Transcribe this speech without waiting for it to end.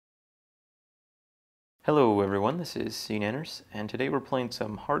Hello everyone, this is CNanners, and today we're playing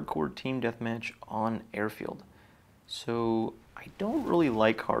some hardcore team deathmatch on Airfield. So, I don't really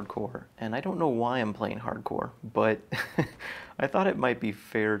like hardcore, and I don't know why I'm playing hardcore, but I thought it might be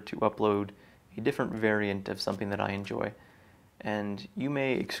fair to upload a different variant of something that I enjoy. And you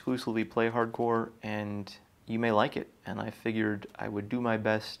may exclusively play hardcore, and you may like it, and I figured I would do my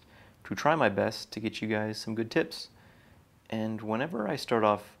best to try my best to get you guys some good tips. And whenever I start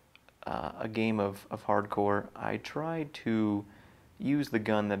off a game of hardcore, I try to use the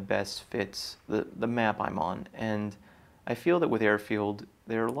gun that best fits the map I'm on. And I feel that with Airfield,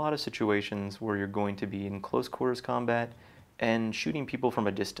 there are a lot of situations where you're going to be in close quarters combat and shooting people from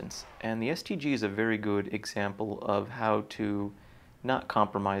a distance. And the STG is a very good example of how to not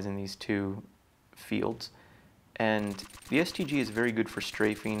compromise in these two fields. And the STG is very good for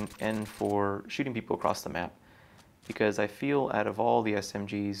strafing and for shooting people across the map, because I feel out of all the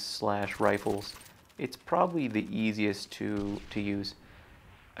SMGs slash rifles, it's probably the easiest to use.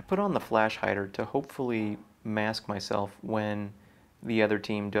 I put on the flash hider to hopefully mask myself when the other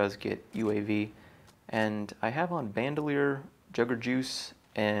team does get UAV, and I have on Bandolier, Jugger Juice,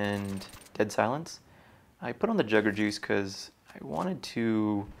 and Dead Silence. I put on the Jugger Juice because I wanted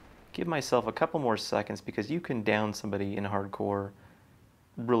to give myself a couple more seconds, because you can down somebody in hardcore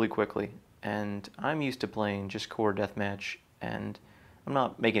really quickly. And I'm used to playing just core deathmatch, and I'm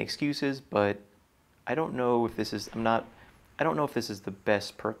not making excuses, but I don't know if this is I don't know if this is the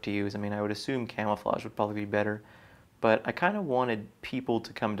best perk to use. I mean, I would assume camouflage would probably be better, but I kind of wanted people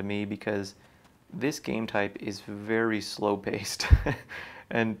to come to me because this game type is very slow paced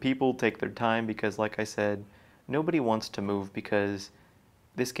and people take their time because, like I said, nobody wants to move because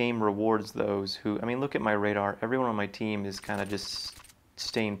this game rewards those who, I mean, look at my radar. Everyone on my team is kind of just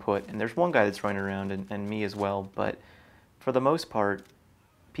staying put, and there's one guy that's running around, and me as well, but for the most part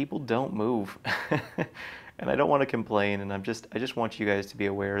people don't move. And I don't want to complain, and I just want you guys to be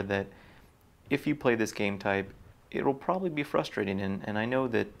aware that if you play this game type, it'll probably be frustrating, and I know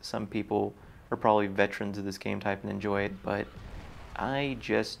that some people are probably veterans of this game type and enjoy it, but I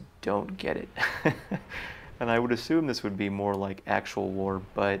just don't get it. And I would assume this would be more like actual war,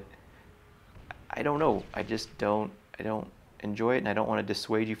 but I don't know. I don't enjoy it, and I don't want to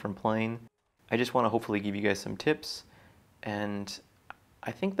dissuade you from playing. I just want to hopefully give you guys some tips, and I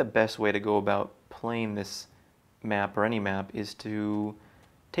think the best way to go about playing this map, or any map, is to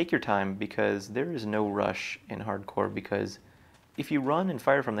take your time, because there is no rush in hardcore. Because if you run and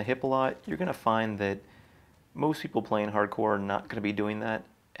fire from the hip a lot, you're going to find that most people playing hardcore are not going to be doing that.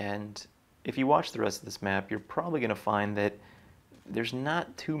 And if you watch the rest of this map, you're probably going to find that there's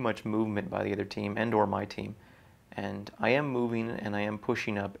not too much movement by the other team and or my team. And I am moving and I am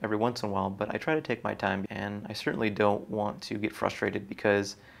pushing up every once in a while, but I try to take my time, and I certainly don't want to get frustrated,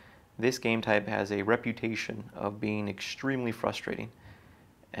 because this game type has a reputation of being extremely frustrating.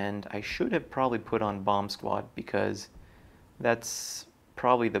 And I should have probably put on Bomb Squad, because that's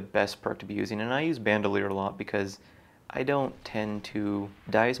probably the best perk to be using. And I use Bandolier a lot because I don't tend to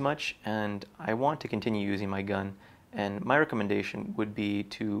die as much, and I want to continue using my gun. And my recommendation would be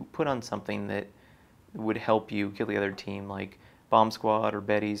to put on something that would help you kill the other team, like Bomb Squad or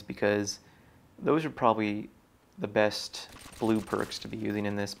Betty's, because those are probably the best blue perks to be using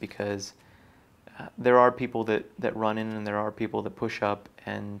in this, because there are people that run in and there are people that push up,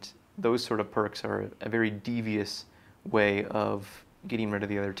 and those sort of perks are a very devious way of getting rid of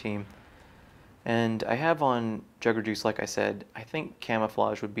the other team. And I have on Jugger Juice, like I said. I think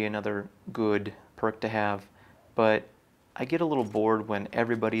camouflage would be another good perk to have, but I get a little bored when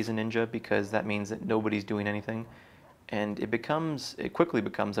everybody's a ninja, because that means that nobody's doing anything, and it quickly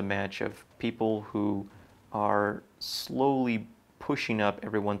becomes a match of people who are slowly pushing up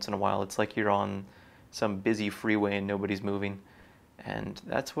every once in a while. It's like you're on some busy freeway and nobody's moving, and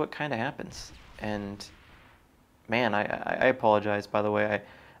that's what kind of happens. And man, I apologize, by the way.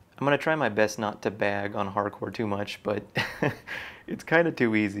 I'm going to try my best not to bag on hardcore too much, but it's kind of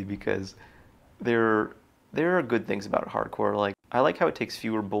too easy, because there are good things about hardcore. Like, I like how it takes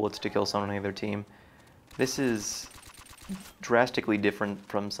fewer bullets to kill someone on the other team. This is drastically different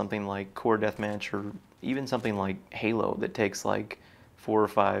from something like core deathmatch, or even something like Halo that takes like 4 or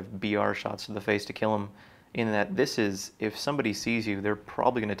 5 BR shots to the face to kill them. In that, this is, if somebody sees you, they're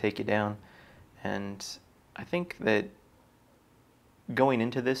probably going to take you down. And I think that going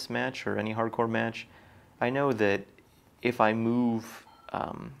into this match, or any hardcore match, I know that if I move,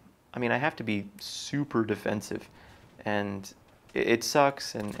 I mean, I have to be super defensive, and it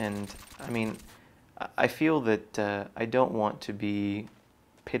sucks, and I mean, I feel that I don't want to be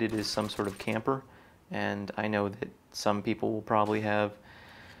pitted as some sort of camper, and I know that some people will probably have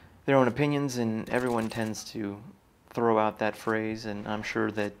their own opinions, and everyone tends to throw out that phrase, and I'm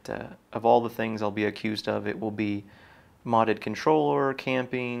sure that of all the things I'll be accused of, it will be modded controller,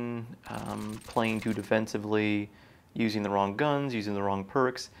 camping, playing too defensively, using the wrong guns, using the wrong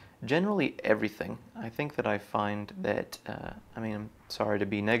perks, generally everything. I think that I find that, I'm sorry to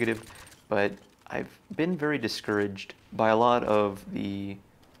be negative, but I've been very discouraged by a lot of the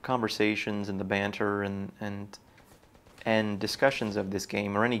conversations and the banter and discussions of this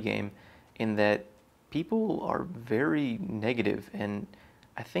game or any game, in that people are very negative, and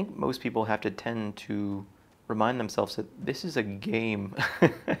I think most people have to tend to remind themselves that this is a game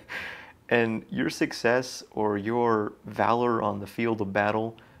and your success or your valor on the field of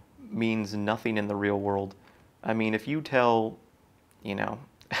battle means nothing in the real world. I mean, if you tell, you know,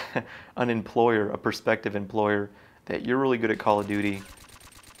 an employer, a prospective employer, that you're really good at Call of Duty,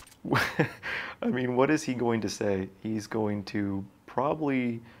 I mean, what is he going to say? He's going to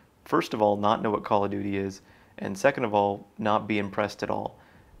probably, first of all, not know what Call of Duty is, and second of all, not be impressed at all.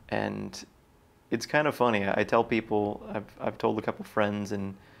 And it's kind of funny. I tell people, I've told a couple friends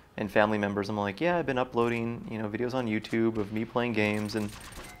and family members, I'm like, yeah, I've been uploading, videos on YouTube of me playing games, and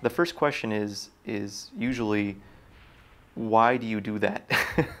the first question is usually, why do you do that?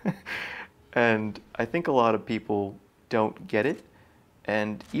 And I think a lot of people don't get it,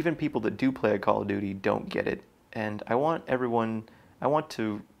 and even people that do play a Call of Duty don't get it. And I want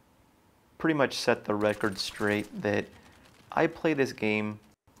to pretty much set the record straight that I play this game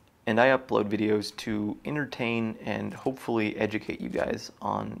and I upload videos to entertain and hopefully educate you guys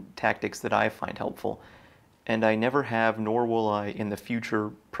on tactics that I find helpful. And I never have, nor will I in the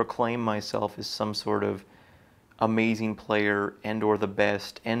future, proclaim myself as some sort of amazing player and or the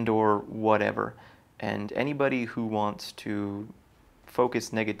best and or whatever. And anybody who wants to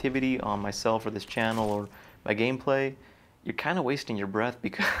focus negativity on myself or this channel or my gameplay, you're kind of wasting your breath,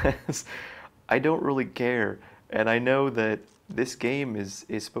 because I don't really care. And I know that this game is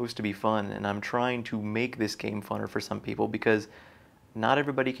supposed to be fun, and I'm trying to make this game funner for some people, because not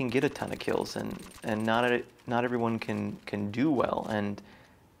everybody can get a ton of kills, and not everyone can do well, and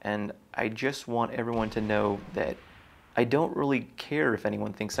I just want everyone to know that I don't really care if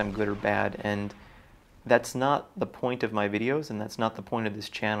anyone thinks I'm good or bad, and that's not the point of my videos, and that's not the point of this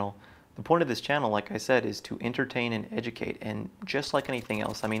channel. The point of this channel, like I said, is to entertain and educate, and just like anything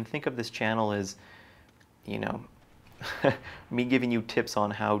else, I mean, think of this channel as, me giving you tips on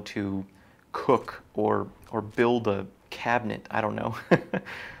how to cook or build a cabinet. I don't know.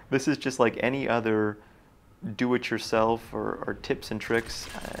 This is just like any other do-it-yourself or tips and tricks.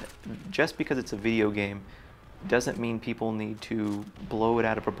 Just because it's a video game doesn't mean people need to blow it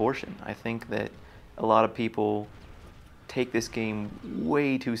out of proportion. I think that a lot of people take this game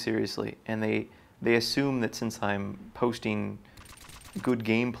way too seriously, and they assume that since I'm posting good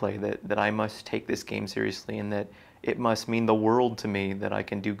gameplay that I must take this game seriously, and that it must mean the world to me that I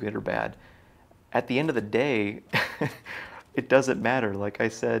can do good or bad. At the end of the day, it doesn't matter. Like I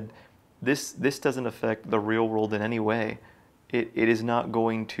said, this doesn't affect the real world in any way. It is not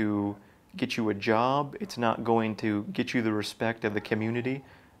going to get you a job. It's not going to get you the respect of the community.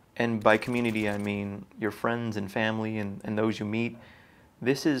 And by community, I mean your friends and family and those you meet.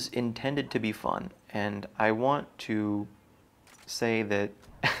 This is intended to be fun. And I want to say that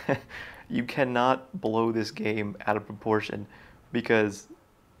you cannot blow this game out of proportion, because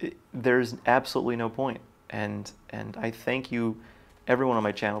there's absolutely no point. And I thank you, everyone on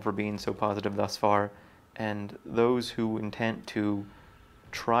my channel, for being so positive thus far, and those who intend to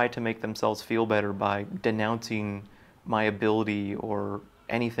try to make themselves feel better by denouncing my ability or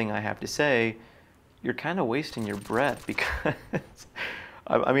anything I have to say, you're kind of wasting your breath, because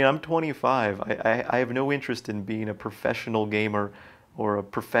I mean, I'm 25. I have no interest in being a professional gamer or a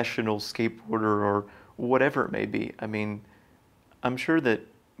professional skateboarder or whatever it may be. I mean, I'm sure that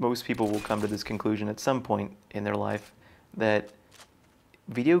most people will come to this conclusion at some point in their life, that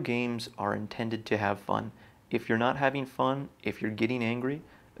video games are intended to have fun. If you're not having fun, if you're getting angry,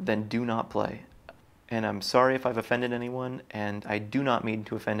 then do not play. And I'm sorry if I've offended anyone, and I do not mean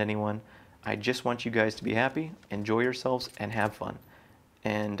to offend anyone. I just want you guys to be happy, enjoy yourselves, and have fun.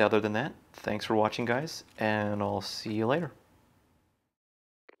 And other than that, thanks for watching, guys, and I'll see you later.